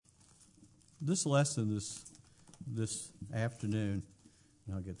This lesson this afternoon,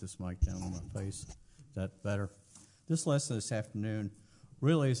 and I'll get this mic down on my face. Is that better? This lesson this afternoon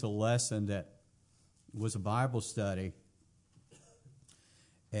really is a lesson that was a Bible study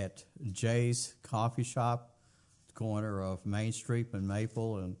at Jay's Coffee Shop, the corner of Main Street and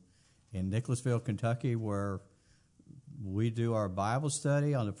Maple, and in Nicholasville, Kentucky, where we do our Bible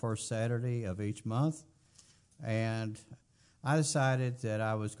study on the first Saturday of each month. And I decided that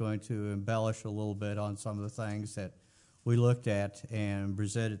I was going to embellish a little bit on some of the things that we looked at and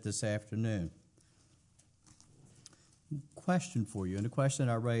presented this afternoon. Question for you, and the question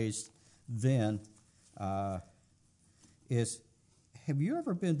I raised then is, have you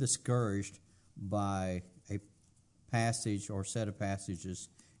ever been discouraged by a passage or set of passages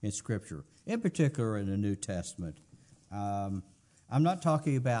in Scripture, in particular in the New Testament? I'm not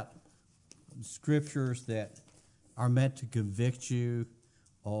talking about scriptures that are meant to convict you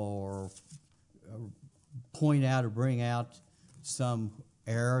or point out or bring out some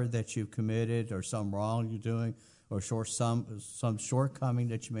error that you've committed or some wrong you're doing or some shortcoming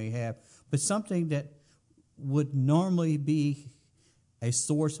that you may have, but something that would normally be a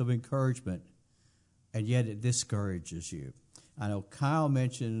source of encouragement, and yet it discourages you. I know Kyle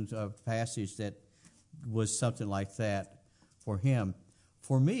mentioned a passage that was something like that for him.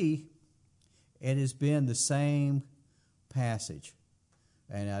 For me, it has been the same passage,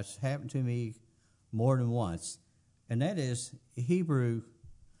 and it's happened to me more than once, and that is Hebrew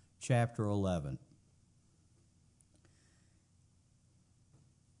chapter 11.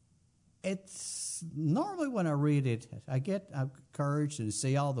 It's normally when I read it, I get encouraged and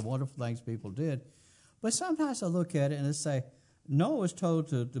see all the wonderful things people did, but sometimes I look at it and I say, Noah was told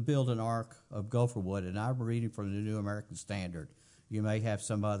to build an ark of gopher wood, and I'm reading from the New American Standard. You may have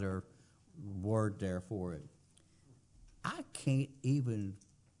some other word there for it. I can't even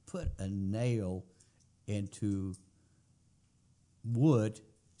put a nail into wood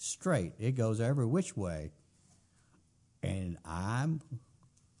straight. It goes every which way. And I'm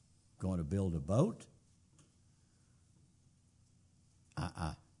going to build a boat?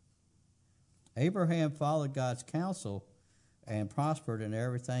 Abraham followed God's counsel and prospered in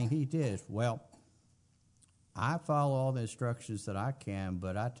everything he did. Well, I follow all the instructions that I can,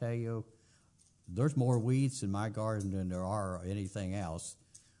 but I tell you, there's more weeds in my garden than there are anything else.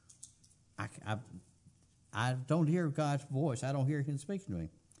 I don't hear God's voice. I don't hear him speaking to me.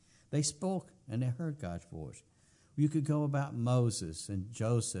 They spoke and they heard God's voice. You could go about Moses and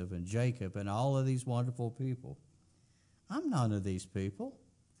Joseph and Jacob and all of these wonderful people. I'm none of these people,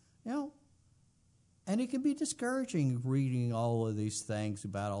 and it can be discouraging reading all of these things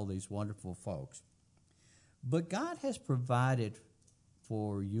about all these wonderful folks. But God has provided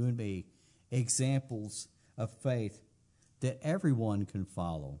for you and me examples of faith that everyone can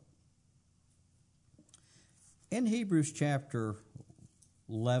follow. In Hebrews chapter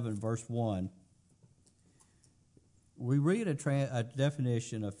 11, verse 1, we read a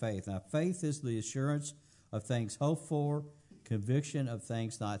definition of faith. Now, faith is the assurance of things hoped for, conviction of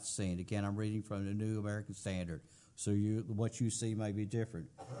things not seen. Again, I'm reading from the New American Standard, so what you see may be different.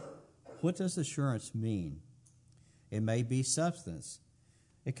 What does assurance mean? It may be substance.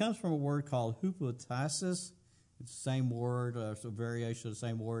 It comes from a word called hypostasis. It's the same word, it's a variation of the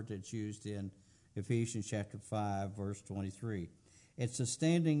same word that's used in Ephesians chapter 5, verse 23. It's a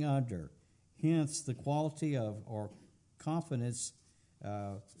standing under, hence the quality of or confidence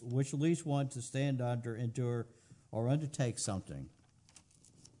which leads one to stand under, endure, or undertake something.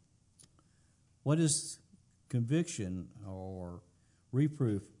 What does conviction or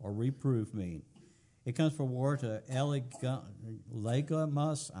reproof mean? It comes from a word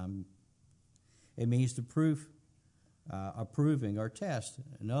legamus. It means to prove, approving, or test.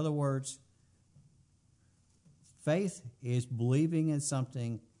 In other words, faith is believing in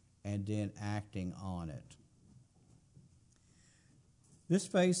something and then acting on it. This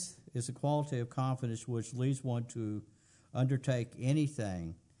faith is a quality of confidence which leads one to undertake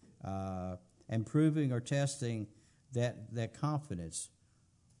anything and proving or testing that confidence.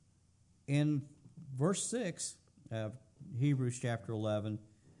 In verse 6 of Hebrews chapter 11,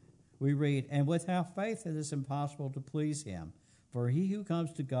 we read, "And without faith it is impossible to please him. For he who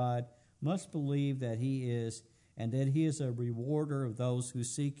comes to God must believe that he is, and that he is a rewarder of those who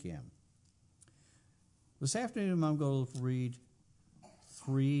seek him." This afternoon I'm going to read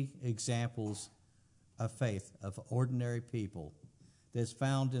 3 examples of faith of ordinary people that's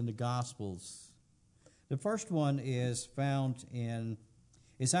found in the Gospels. The first one is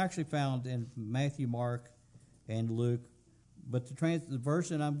actually found in Matthew, Mark, and Luke, but the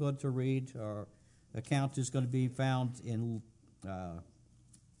version I'm going to read or account is going to be found in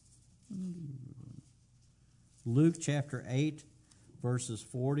Luke chapter 8, verses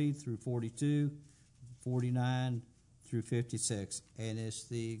 40 through 42, 49 through 56. And it's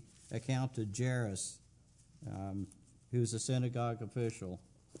the account of Jairus, who's a synagogue official.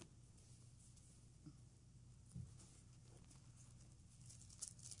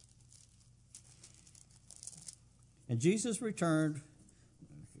 And as Jesus returned,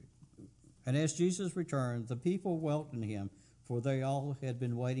 the people welcomed him, for they all had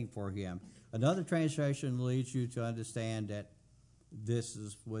been waiting for him. Another translation leads you to understand that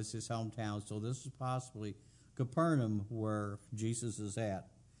was his hometown, so this is possibly Capernaum, where Jesus is at.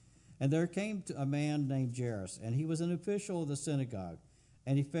 And there came a man named Jairus, and he was an official of the synagogue.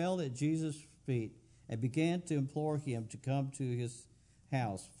 And he fell at Jesus' feet and began to implore him to come to his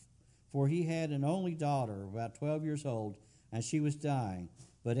house, for he had an only daughter, about 12 years old, and she was dying.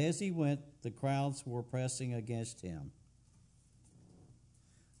 But as he went, the crowds were pressing against him.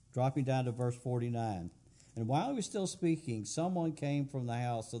 Dropping down to verse 49. And while he was still speaking, someone came from the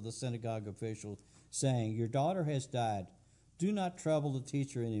house of the synagogue official, saying, "Your daughter has died. Do not trouble the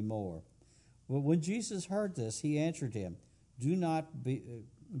teacher anymore." But when Jesus heard this, he answered him, "Do not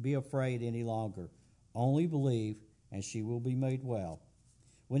be afraid any longer. Only believe, and she will be made well."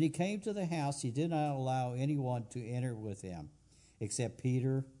 When he came to the house, he did not allow anyone to enter with him, except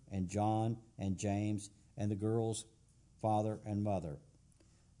Peter and John and James and the girl's father and mother.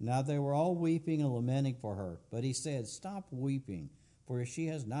 Now they were all weeping and lamenting for her. But he said, "Stop weeping, for she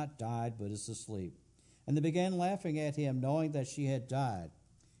has not died, but is asleep." And they began laughing at him, knowing that she had died.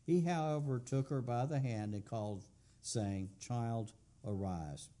 He, however, took her by the hand and called, saying, "Child,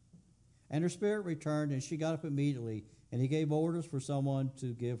 arise." And her spirit returned, and she got up immediately, and he gave orders for someone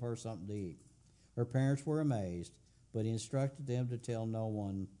to give her something to eat. Her parents were amazed, but he instructed them to tell no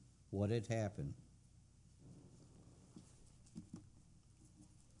one what had happened.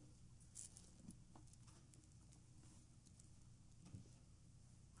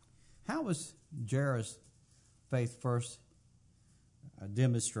 How was Jairus' faith first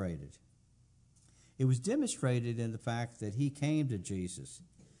demonstrated? It was demonstrated in the fact that he came to Jesus,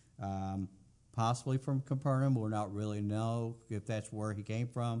 possibly from Capernaum. We'll not really know if that's where he came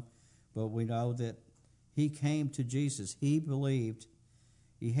from, but we know that he came to Jesus. He believed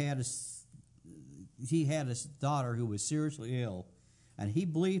he had a daughter who was seriously ill, and he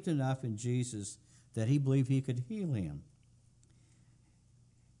believed enough in Jesus that he believed he could heal him.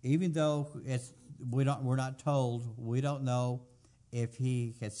 Even though we're not told, we don't know if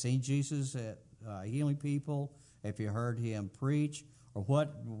he had seen Jesus healing people, if he heard him preach, or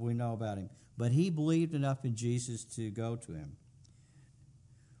what we know about him. But he believed enough in Jesus to go to him.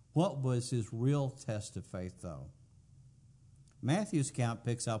 What was his real test of faith, though? Matthew's account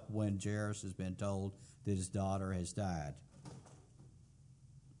picks up when Jairus has been told that his daughter has died.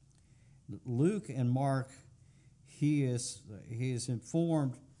 Luke and Mark, he is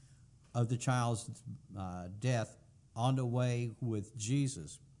informed of the child's death on the way with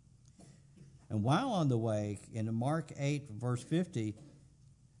Jesus. And while on the way, in Mark 8, verse 50,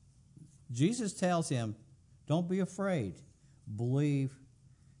 Jesus tells him, "Don't be afraid. Believe,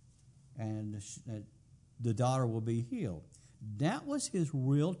 and the daughter will be healed." That was his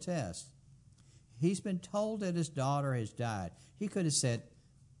real test. He's been told that his daughter has died. He could have said,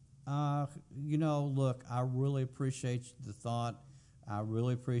 look, I really appreciate the thought. I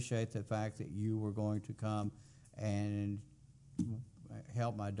really appreciate the fact that you were going to come and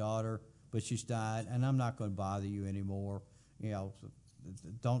help my daughter, but she's died, and I'm not going to bother you anymore.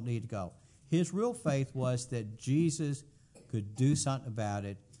 Don't need to go. His real faith was that Jesus could do something about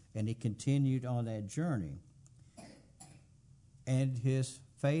it, and he continued on that journey. And his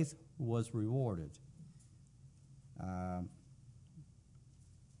faith was rewarded.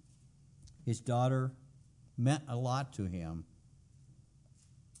 His daughter meant a lot to him,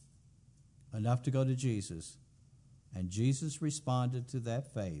 enough to go to Jesus, and Jesus responded to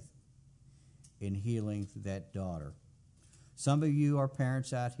that faith in healing that daughter. Some of you are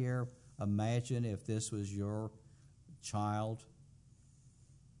parents out here. Imagine if this was your child.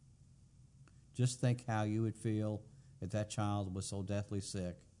 Just think how you would feel if that child was so deathly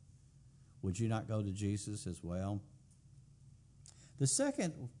sick. Would you not go to Jesus as well? The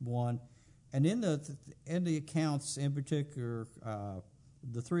second one, and in the accounts in particular,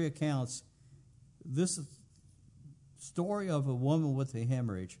 the three accounts, this story of a woman with a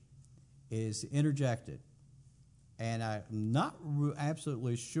hemorrhage is interjected. And I'm not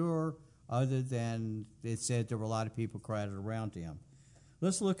absolutely sure, other than it said there were a lot of people crowded around him.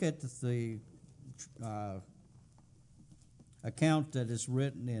 Let's look at the account that is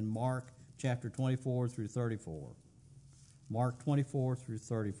written in Mark chapter 24 through 34. Mark 24 through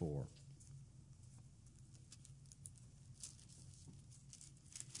 34.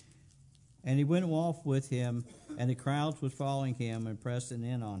 And he went off with him, and the crowds was following him and pressing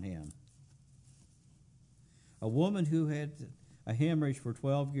in on him. A woman who had a hemorrhage for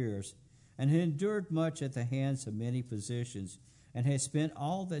 12 years, and had endured much at the hands of many physicians, and had spent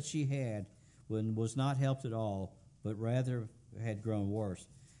all that she had, when was not helped at all, but rather had grown worse.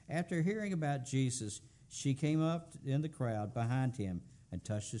 After hearing about Jesus, she came up in the crowd behind him and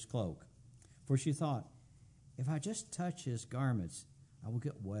touched his cloak. For she thought, if I just touch his garments, I will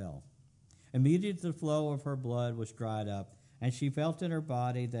get well. Immediately the flow of her blood was dried up, and she felt in her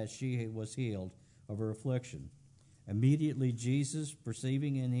body that she was healed of her affliction. Immediately Jesus,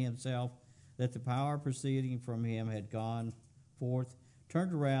 perceiving in himself that the power proceeding from him had gone forth,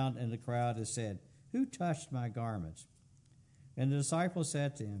 turned around in the crowd and said, who touched my garments? And the disciples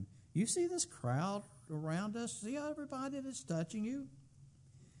said to him, you see this crowd around us? See everybody that's touching you?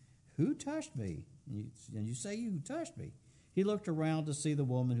 Who touched me? And you say, you touched me. He looked around to see the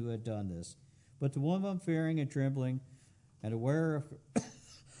woman who had done this. But the woman, fearing and trembling and aware of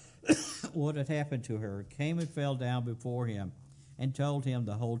what had happened to her, came and fell down before him and told him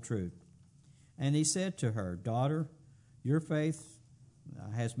the whole truth. And he said to her, daughter, your faith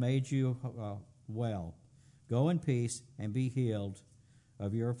has made you well. Go in peace and be healed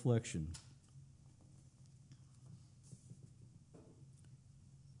of your affliction.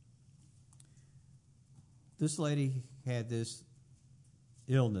 This lady had this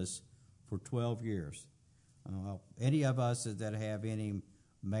illness for 12 years. Any of us that have any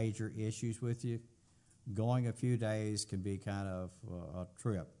major issues with you, going a few days can be kind of a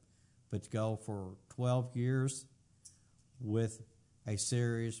trip. But to go for 12 years with a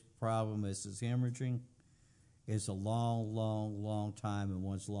serious problem as is hemorrhaging is a long, long, long time in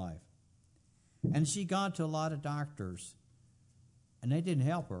one's life. And she'd gone to a lot of doctors, and they didn't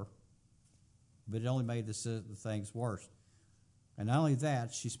help her, but it only made the things worse. And not only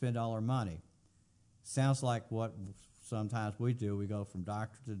that, she spent all her money. Sounds like what sometimes we do. We go from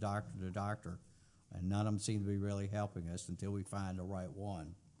doctor to doctor to doctor, and none of them seem to be really helping us until we find the right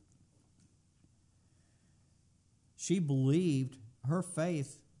one. She believed, her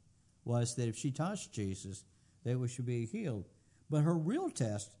faith was that if she touched Jesus, that we should be healed. But her real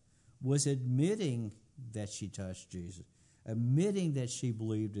test was admitting that she touched Jesus, admitting that she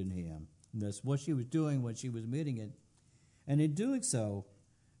believed in him. And that's what she was doing when she was admitting it. And in doing so,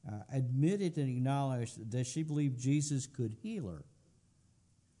 admitted and acknowledged that she believed Jesus could heal her.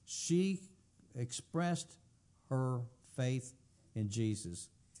 She expressed her faith in Jesus,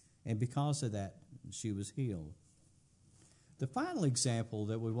 and because of that, she was healed. The final example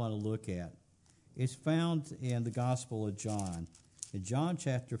that we want to look at is found in the Gospel of John. In John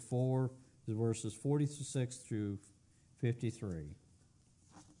chapter 4, the verses 46 through 53.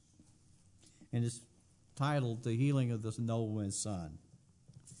 And it's titled, The Healing of the Nobleman's Son.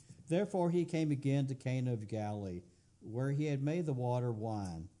 Therefore he came again to Cana of Galilee, where he had made the water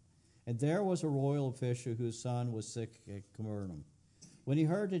wine. And there was a royal official whose son was sick at Capernaum. When he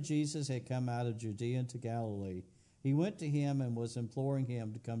heard that Jesus had come out of Judea into Galilee, he went to him and was imploring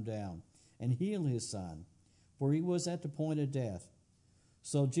him to come down and heal his son, for he was at the point of death.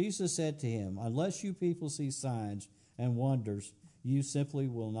 So Jesus said to him, unless you people see signs and wonders, you simply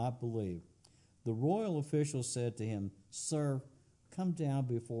will not believe. The royal official said to him, Sir, come down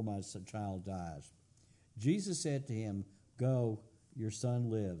before my child dies. Jesus said to him, Go, your son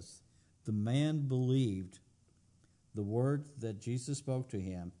lives. The man believed the word that Jesus spoke to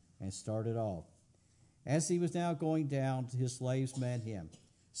him and started off. As he was now going down, his slaves met him,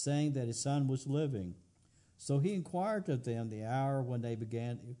 saying that his son was living. So he inquired of them the hour when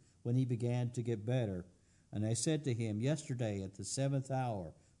he began to get better. And they said to him, Yesterday at the 7th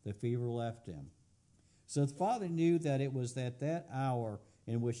hour, the fever left him. So the father knew that it was at that hour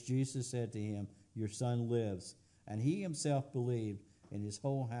in which Jesus said to him, Your son lives. And he himself believed, in his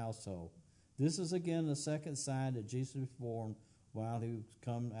whole household. This is again the second sign that Jesus performed while he was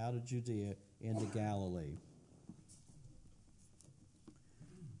come out of Judea into Galilee.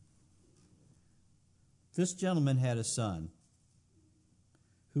 This gentleman had a son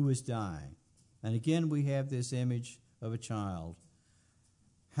who was dying. And again, we have this image of a child.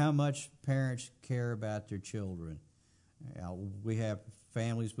 How much parents care about their children. We have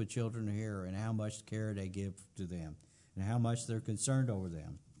families with children here, and how much care they give to them, and how much they're concerned over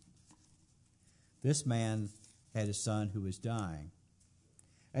them. This man had a son who was dying.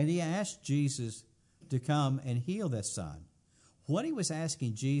 And he asked Jesus to come and heal that son. What he was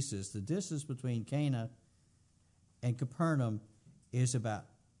asking Jesus, the distance between Cana and Capernaum is about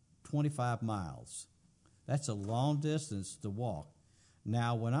 25 miles. That's a long distance to walk.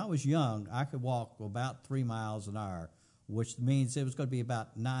 Now, when I was young, I could walk about 3 miles an hour. which means it was going to be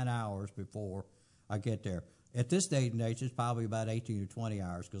about 9 hours before I get there. At this day and age, it's probably about 18 or 20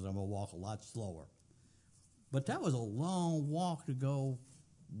 hours because I'm going to walk a lot slower. But that was a long walk to go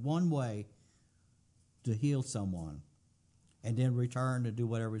one way to heal someone and then return to do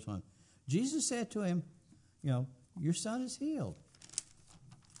whatever he's on. Jesus said to him, your son is healed.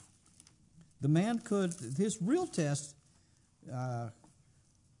 The man his real test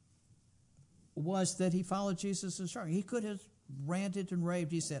was that he followed Jesus' instruction. He could have ranted and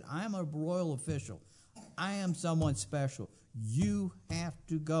raved. He said, I am a royal official. I am someone special. You have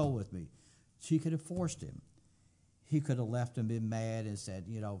to go with me. She could have forced him. He could have left him, been mad, and said,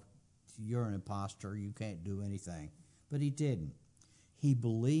 you're an imposter. You can't do anything. But he didn't. He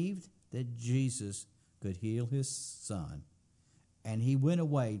believed that Jesus could heal his son, and he went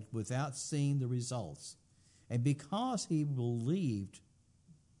away without seeing the results. And because he believed,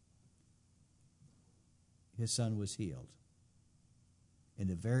 his son was healed in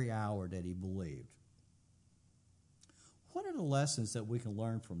the very hour that he believed. What are the lessons that we can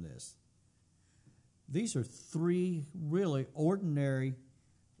learn from this? These are three really ordinary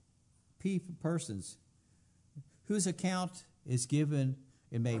persons whose account is given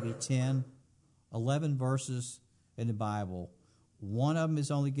in maybe 10, 11 verses in the Bible. One of them is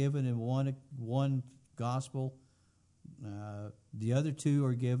only given in one gospel. The other two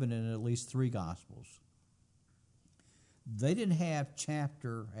are given in at least 3 gospels. They didn't have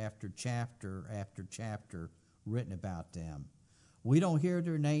chapter after chapter after chapter written about them. We don't hear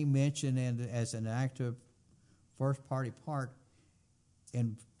their name mentioned as an active first-party part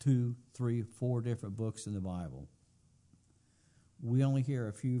in 2, 3, 4 different books in the Bible. We only hear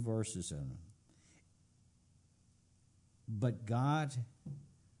a few verses in them. But God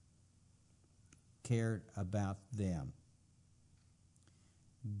cared about them.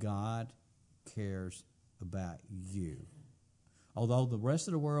 God cares about you. Although the rest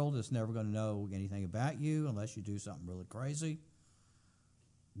of the world is never going to know anything about you unless you do something really crazy,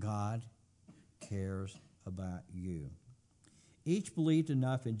 God cares about you. Each believed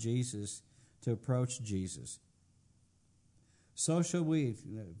enough in Jesus to approach Jesus. So should we.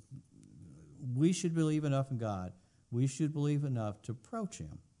 We should believe enough in God. We should believe enough to approach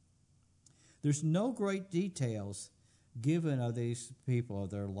him. There's no great details given of these people,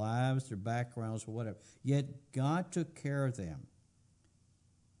 of their lives, their backgrounds, or whatever. Yet God took care of them.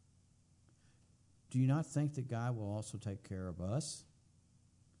 Do you not think that God will also take care of us?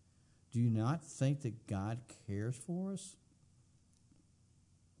 Do you not think that God cares for us?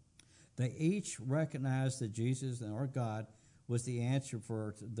 They each recognized that Jesus or God was the answer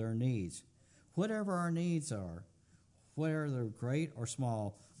for their needs. Whatever our needs are, whether they're great or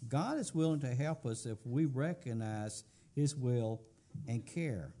small, God is willing to help us if we recognize his will and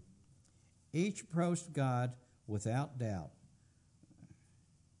care. Each approached God without doubt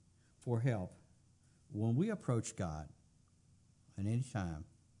for help. When we approach God at any time,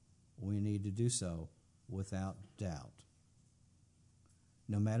 we need to do so without doubt.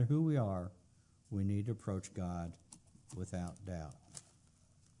 No matter who we are, we need to approach God without doubt.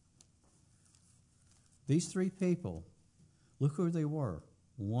 These 3 people, look who they were.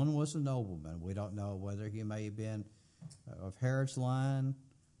 One was a nobleman. We don't know whether he may have been of Herod's line,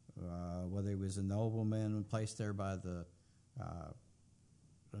 whether he was a nobleman placed there by the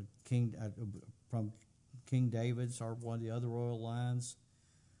king from King David's or one of the other royal lines.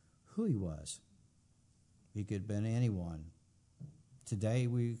 Who he was. He could have been anyone. Today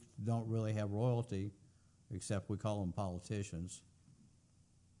we don't really have royalty, except we call them politicians.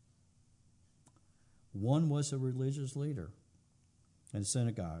 One was a religious leader and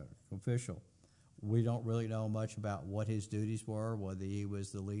synagogue official. We don't really know much about what his duties were, whether he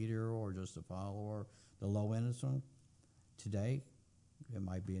was the leader or just a follower, the low innocent. Today, it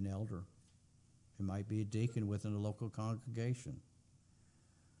might be an elder. It might be a deacon within a local congregation.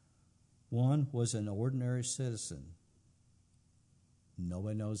 One was an ordinary citizen.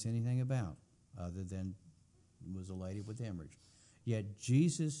 Nobody knows anything about, other than was a lady with hemorrhage. Yet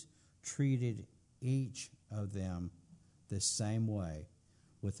Jesus treated each of them the same way,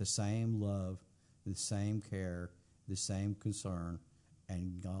 with the same love, the same care, the same concern,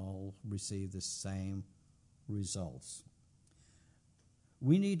 and all received the same results.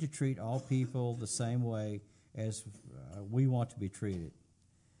 We need to treat all people the same way as we want to be treated.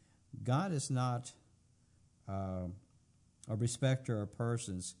 God is not a respecter of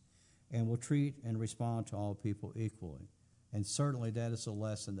persons and will treat and respond to all people equally. And certainly that is a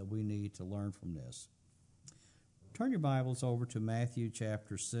lesson that we need to learn from this. Turn your Bibles over to Matthew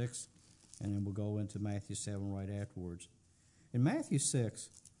chapter 6, and then we'll go into Matthew 7 right afterwards. In Matthew 6,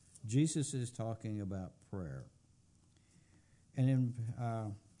 Jesus is talking about prayer. And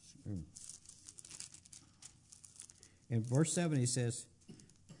in verse 7 he says,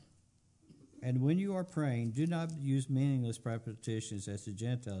 "And when you are praying, do not use meaningless repetitions as the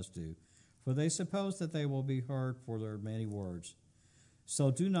Gentiles do, for they suppose that they will be heard for their many words.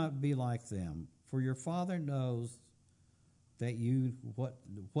 So do not be like them, for your Father knows that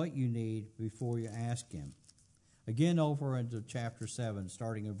what you need before you ask Him." Again, over into chapter 7,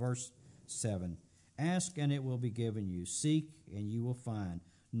 starting in verse 7. "Ask, and it will be given you. Seek, and you will find.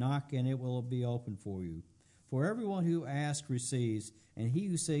 Knock, and it will be opened for you. For everyone who asks receives, and he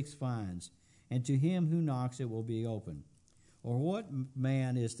who seeks finds. And to him who knocks it will be open. Or what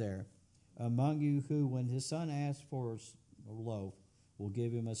man is there among you who, when his son asks for a loaf, will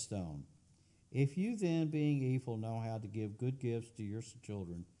give him a stone? If you then, being evil, know how to give good gifts to your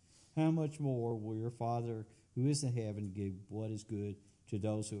children, how much more will your Father who is in heaven give what is good to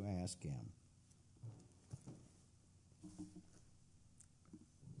those who ask Him?"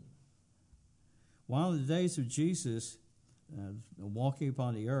 While in the days of Jesus walking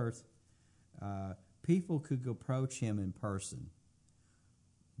upon the earth, people could approach Him in person.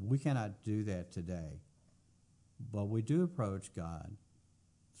 We cannot do that today, but we do approach God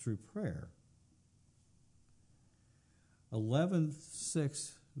through prayer.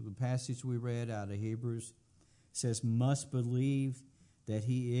 11:6, the passage we read out of Hebrews, says, "Must believe that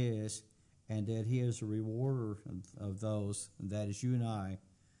He is, and that He is a rewarder of those," and that is you and I,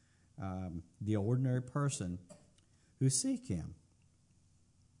 the ordinary person, who seek Him.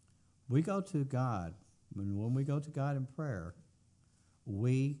 We go to God, when we go to God in prayer,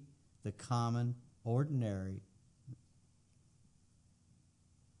 we, the common, ordinary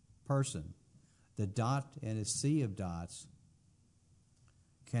person, the dot in a sea of dots,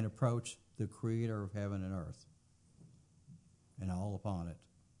 can approach the Creator of heaven and earth and all upon it.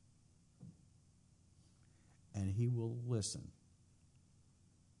 And He will listen.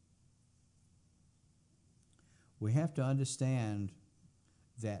 We have to understand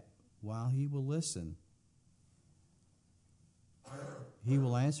that while He will listen, He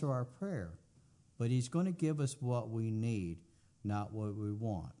will answer our prayer, but He's going to give us what we need, not what we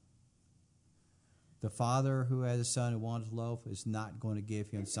want. The father who has a son who wants a loaf is not going to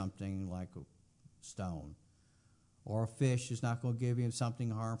give him something like a stone. Or a fish is not going to give him something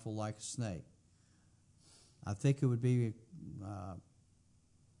harmful like a snake. I think it would be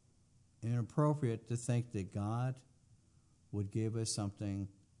inappropriate to think that God would give us something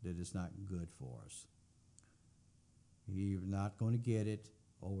that is not good for us. He's not going to get it,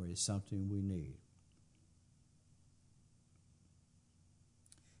 or it's something we need.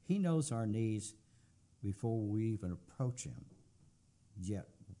 He knows our needs before we even approach Him. Yet,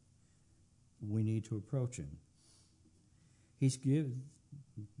 we need to approach Him. He's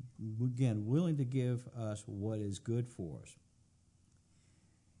willing to give us what is good for us.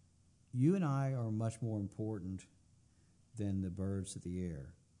 You and I are much more important than the birds of the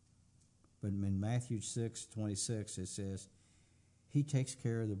air. But in Matthew 6:26, it says, He takes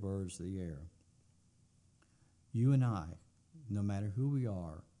care of the birds of the air. You and I, no matter who we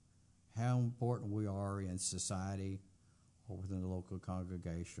are, how important we are in society or within the local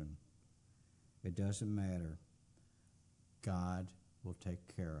congregation, it doesn't matter. God will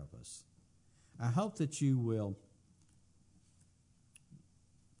take care of us. I hope that you will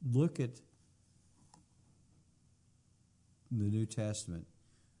look at the New Testament,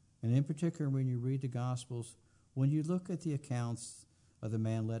 and in particular when you read the Gospels, when you look at the accounts of the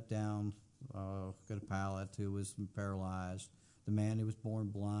man let down a pallet who was paralyzed, the man who was born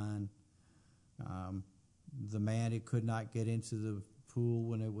blind, the man who could not get into the pool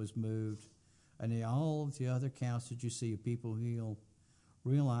when it was moved, and all of the other accounts that you see of people healed,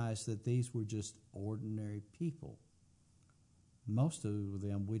 realize that these were just ordinary people. Most of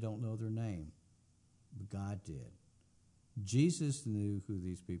them, we don't know their name, but God did. Jesus knew who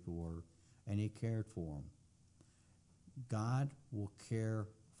these people were, and He cared for them. God will care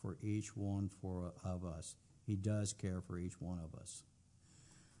for each one of us. He does care for each one of us.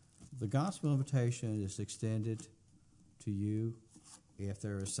 The gospel invitation is extended to you if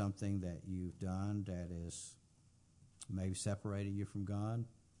there is something that you've done that is maybe separated you from God.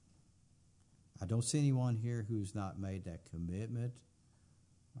 I don't see anyone here who's not made that commitment.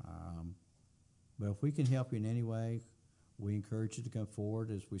 But if we can help you in any way, we encourage you to come forward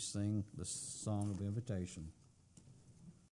as we sing the song of invitation.